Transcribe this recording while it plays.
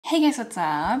Hey guys, what's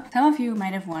up? Some of you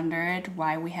might have wondered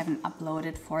why we haven't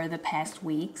uploaded for the past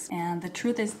weeks, and the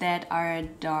truth is that our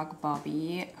dog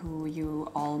Bobby, who you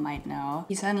all might know,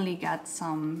 he suddenly got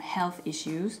some health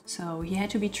issues, so he had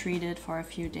to be treated for a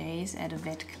few days at a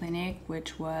vet clinic,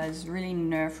 which was really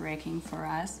nerve-wracking for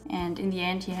us. And in the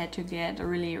end he had to get a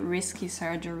really risky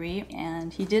surgery,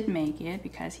 and he did make it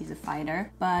because he's a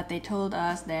fighter, but they told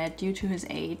us that due to his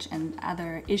age and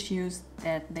other issues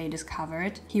that they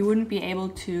discovered, he wouldn't be able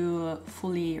to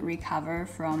fully recover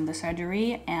from the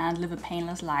surgery and live a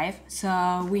painless life.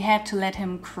 So we had to let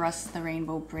him cross the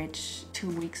Rainbow Bridge 2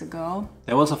 weeks ago.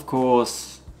 That was of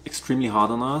course extremely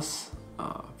hard on us,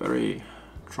 very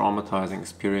traumatizing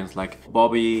experience. Like,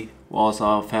 Bobby was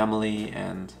our family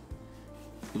and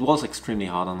it was extremely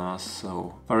hard on us.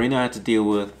 So Farina had to deal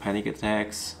with panic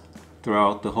attacks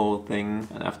throughout the whole thing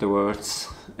and afterwards.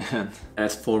 And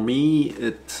as for me,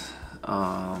 it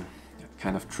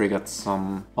kind of triggered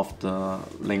some of the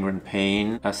lingering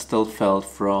pain I still felt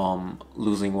from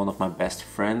losing one of my best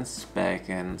friends back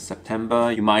in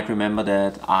September. You might remember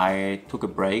that I took a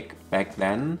break back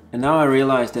then, and now I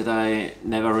realize that I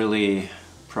never really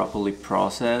properly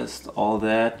processed all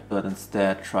that, but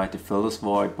instead tried to fill this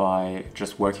void by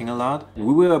just working a lot.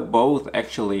 We were both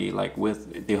actually, like,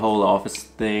 with the whole office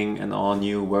thing and our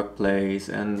new workplace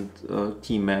and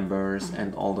team members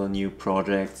and all the new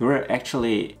projects, we were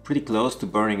actually pretty close to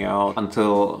burning out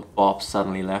until Bob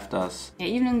suddenly left us. Yeah,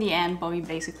 even in the end, Bobby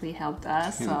basically helped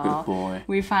us. He's a good boy.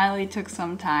 We finally took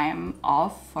some time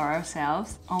off for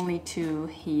ourselves, only to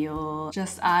heal.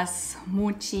 Just us,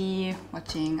 Mochi,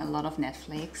 watching a lot of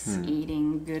Netflix,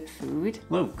 eating good food.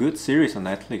 A lot of good series on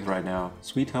Netflix right now.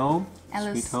 Sweet Home.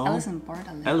 Alice in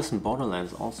Borderland. Alice in Borderland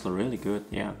is also really good,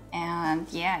 yeah. And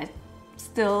yeah, it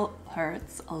still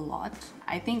hurts a lot.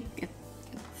 I think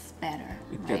it's better.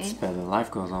 It gets better. Life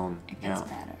goes on. It gets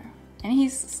better. And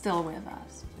he's still with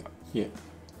us. Yeah,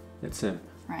 that's him.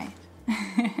 Right.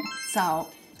 So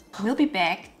we'll be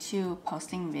back to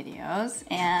posting videos,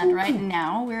 and right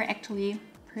now we're actually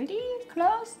pretty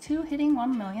close to hitting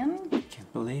 1 million.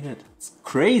 Can't believe it. It's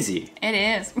crazy. It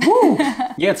is.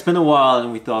 Yeah, it's been a while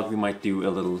and we thought we might do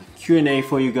a little Q&A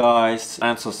for you guys,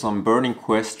 answer some burning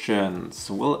questions.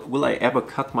 Will I ever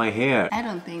cut my hair? I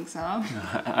don't think so.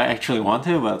 I actually want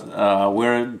to, but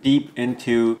we're deep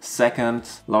into second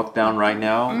lockdown right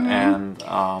now, and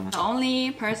The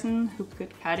only person who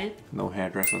could cut it. no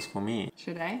hairdressers for me.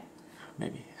 Should I?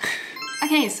 Maybe.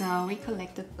 Okay, so we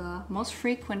collected the most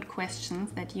frequent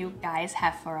questions that you guys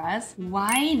have for us.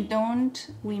 Why don't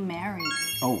we marry?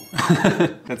 Oh,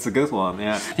 that's a good one,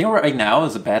 yeah. I think right now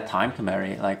is a bad time to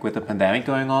marry, like with the pandemic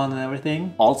going on and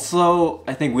everything. Also,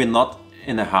 I think we're not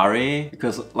in a hurry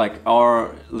because, like,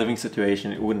 our living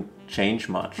situation, it wouldn't change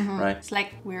much, right? It's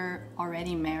like we're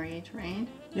already married, right?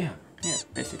 Yeah,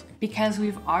 basically. Because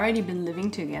we've already been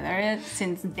living together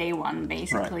since day one,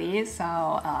 basically. Right.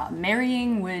 So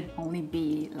marrying would only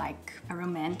be like a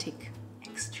romantic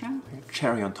extra.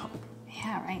 Cherry on top.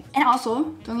 Yeah, right. And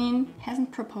also, Dongin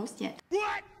hasn't proposed yet.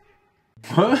 What?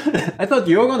 I thought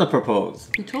you were gonna propose.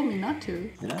 You told me not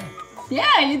to. Yeah.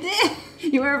 Yeah, you did.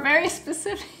 You were very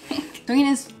specific.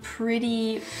 Dongin is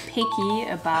pretty picky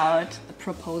about the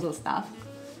proposal stuff,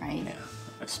 right? Yeah,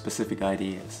 I have specific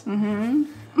ideas.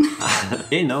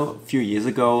 You know, a few years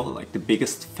ago, like, the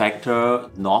biggest factor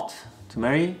not to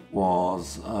marry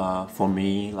was, for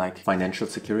me, like, financial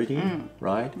security,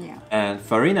 right? Yeah. And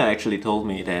Farina actually told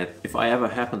me that if I ever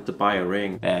happen to buy a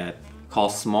ring that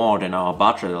costs more than our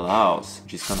budget allows,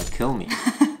 she's gonna kill me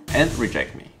and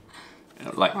reject me.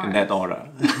 Like, in that order.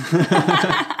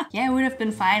 Yeah, I would have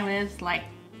been fine with, like,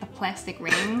 a plastic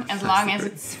ring as long as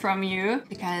it's from you,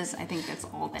 because I think that's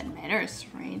all that matters,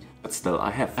 right? But still, I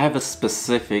have a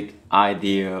specific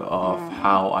idea of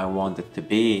how I want it to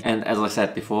be, and as I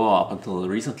said before, up until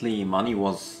recently, money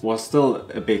was still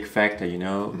a big factor, you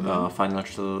know,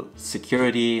 financial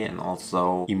security and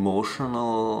also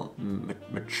emotional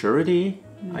maturity,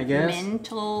 I guess.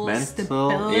 Mental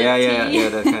stability. Yeah,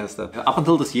 that kind of stuff. Up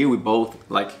until this year, we both,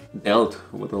 like, dealt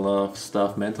with a lot of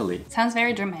stuff mentally. Sounds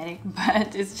very dramatic,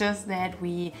 but it's just that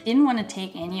we didn't want to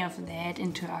take any of that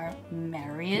into our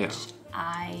marriage,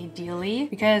 ideally,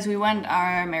 because we want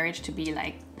our marriage to be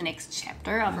like the next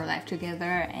chapter of our life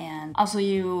together, and also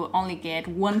you only get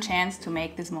one chance to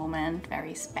make this moment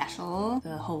very special,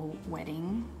 the whole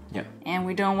wedding. Yeah. And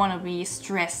we don't want to be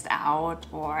stressed out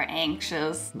or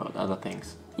anxious about other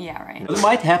things. Yeah, right. It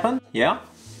might happen, yeah,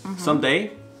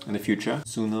 someday in the future,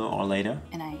 sooner or later.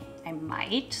 And I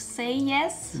might say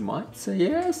yes. You might say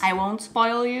yes. I won't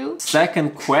spoil you.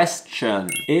 Second question.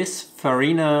 Is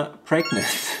Farina pregnant?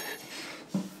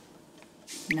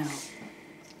 No.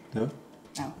 No?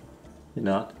 No. You're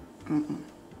not?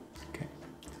 Okay.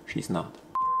 She's not.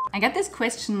 I got this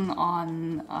question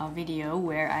on a video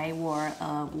where I wore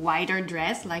a wider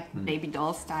dress, like baby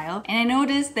doll style. And I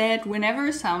noticed that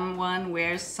whenever someone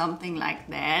wears something like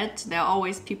that, there are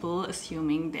always people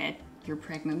assuming that you're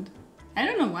pregnant. I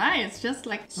don't know why, it's just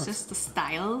like, it's just a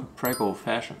style. Prego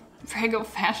fashion. Prego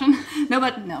fashion? No,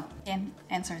 but no.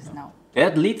 Answer is no.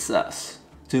 That leads us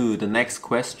to the next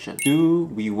question. Do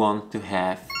we want to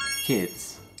have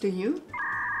kids? Do you?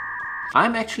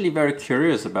 I'm actually very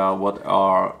curious about what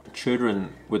our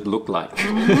children would look like.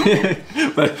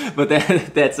 but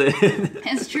that's it.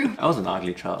 It's true. I was an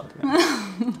ugly child.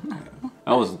 Yeah.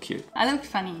 I wasn't cute. I looked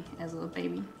funny as a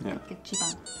baby. Yeah. Like a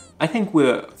chiban. I think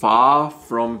we're far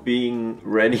from being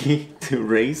ready to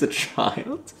raise a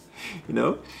child, you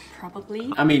know?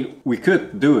 Probably. I mean, we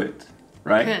could do it,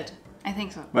 right? Good. I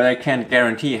think so. But I can't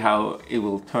guarantee how it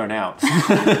will turn out.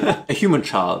 A human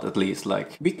child, at least.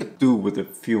 Like, we could do with a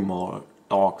few more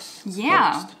dogs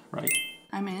first, right?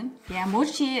 I'm in. Yeah,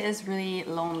 Mochi is really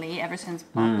lonely ever since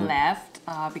Bob left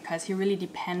because he really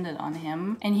depended on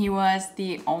him. And he was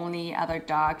the only other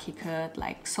dog he could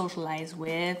like socialize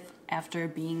with after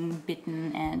being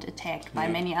bitten and attacked by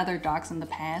many other dogs in the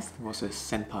past. He was a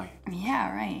senpai.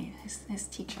 Yeah, right. His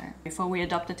teacher. Before we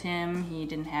adopted him, he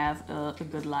didn't have a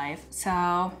good life.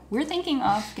 So we're thinking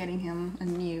of getting him a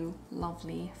new,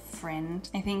 lovely friend.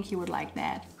 I think he would like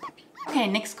that. Okay,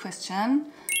 next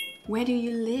question. Where do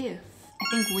you live? I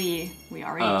think we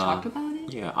already talked about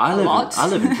it. Yeah, I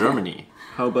live in Germany.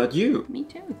 How about you? Me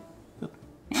too.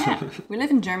 Yeah, we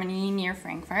live in Germany near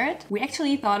Frankfurt. We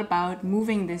actually thought about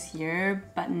moving this year,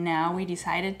 but now we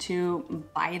decided to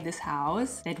buy this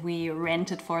house that we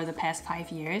rented for the past 5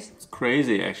 years. It's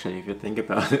crazy actually if you think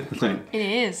about it. Like, it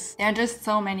is. There are just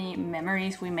so many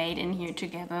memories we made in here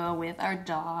together with our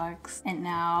dogs. And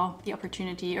now the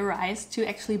opportunity arises to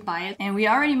actually buy it. And we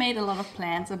already made a lot of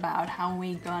plans about how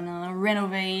we gonna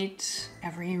renovate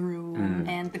every room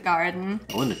and the garden.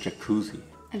 I want a jacuzzi.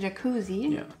 A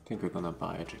jacuzzi? Yeah, I think we're gonna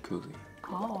buy a jacuzzi.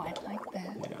 Oh, I'd like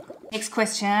that. Yeah. Next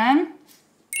question.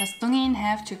 Does Dongin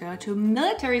have to go to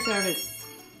military service?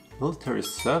 Military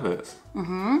service?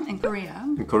 In Korea.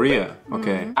 In Korea?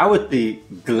 Okay. I would be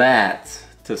glad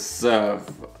to serve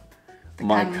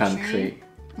my country.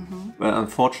 But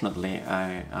unfortunately,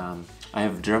 I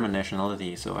have German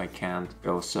nationality, so I can't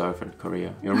go serve in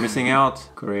Korea. You're missing out,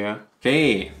 Korea.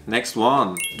 Okay, next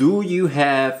one. Do you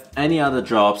have any other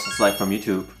jobs aside from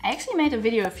YouTube? I actually made a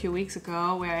video a few weeks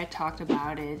ago where I talked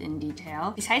about it in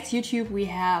detail. Besides YouTube, we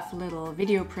have little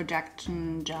video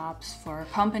production jobs for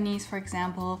companies, for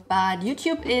example. But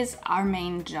YouTube is our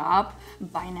main job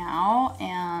by now,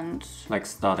 and... Like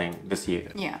starting this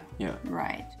year? Yeah. Yeah.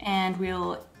 Right. And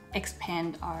we'll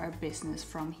expand our business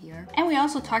from here. And we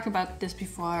also talked about this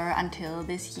before. Until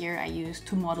this year I used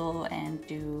to model and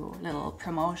do little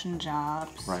promotion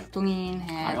jobs. Right. Dongin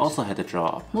had I also had a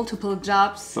job. Multiple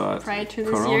jobs but prior to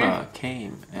this Corona year.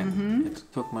 came and it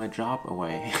took my job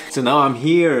away. So now I'm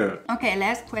here. Okay,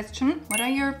 last question. What are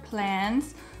your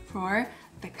plans for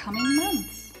the coming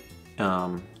months?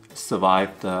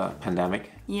 Survive the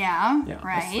pandemic. Yeah, Yeah,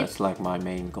 right. that's like my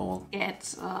main goal.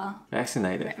 Get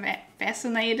Vaccinated.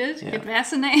 vaccinated. Yeah. Get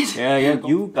vaccinated. Yeah,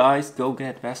 you guys go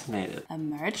get vaccinated. A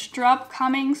merch drop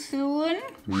coming soon.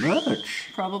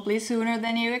 Merch? Probably sooner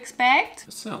than you expect.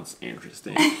 That sounds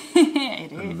interesting.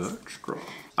 It A is. merch drop.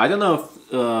 I don't know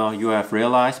if you have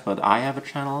realized, but I have a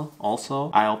channel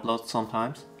also. I upload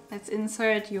sometimes. Let's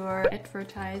insert your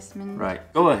advertisement. Right.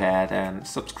 Go ahead and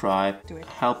subscribe. Do it.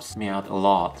 Helps me out a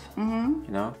lot. You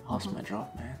know? How's my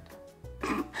job,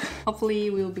 man? Hopefully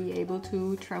we'll be able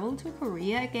to travel to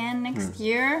Korea again next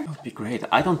year. That would be great.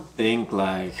 I don't think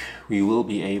like we will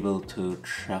be able to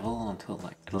travel until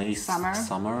like at least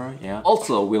summer. Yeah.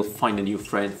 Also, we'll find a new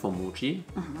friend for Muji.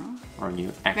 Or a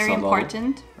new ex. Very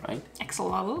important. Right?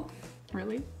 Excel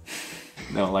really?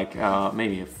 No, like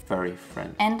maybe a furry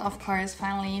friend. And of course,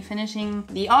 finally finishing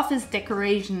the office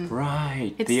decoration.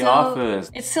 Right, It's the still,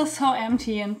 office. It's still so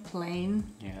empty and plain.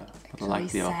 Yeah, but I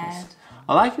like the sad. office.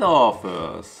 I like the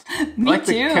office. Me I like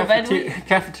too, the but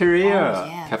cafeteria. Oh,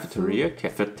 yeah, Cafeteria?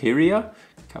 Cafeteria?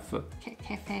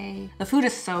 Cafe. The food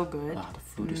is so good. Ah, the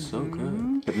food is so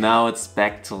good. But now it's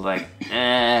back to like,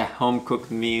 home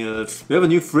cooked meals. We have a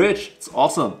new fridge. It's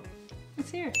awesome.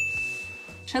 It's here.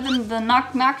 Show them the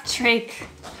knock trick.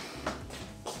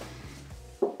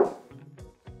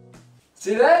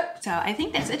 See that? So I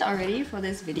think that's it already for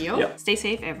this video. Yep. Stay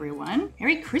safe, everyone.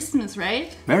 Merry Christmas,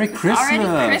 right? Merry Christmas.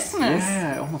 Already Christmas.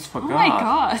 Yeah, I almost forgot. Oh my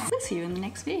god. See you in the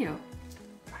next video.